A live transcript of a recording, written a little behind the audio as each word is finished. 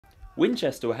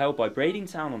Winchester were held by Brading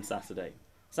Town on Saturday.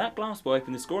 Zach Glasswell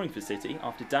opened the scoring for City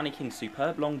after Danny King's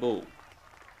superb long ball.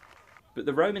 But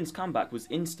the Romans' comeback was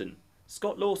instant,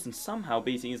 Scott Lawson somehow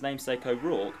beating his namesake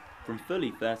O'Rourke from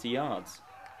fully 30 yards.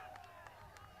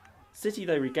 City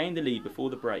though regained the lead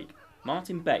before the break,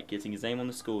 Martin Beck getting his name on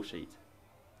the scoresheet.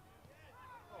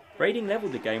 Brading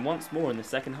levelled the game once more in the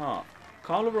second half,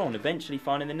 Carl Aron eventually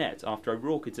finding the net after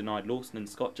O'Rourke had denied Lawson and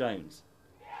Scott Jones.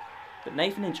 But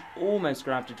Nathan Inch almost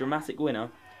grabbed a dramatic winner,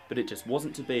 but it just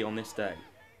wasn't to be on this day.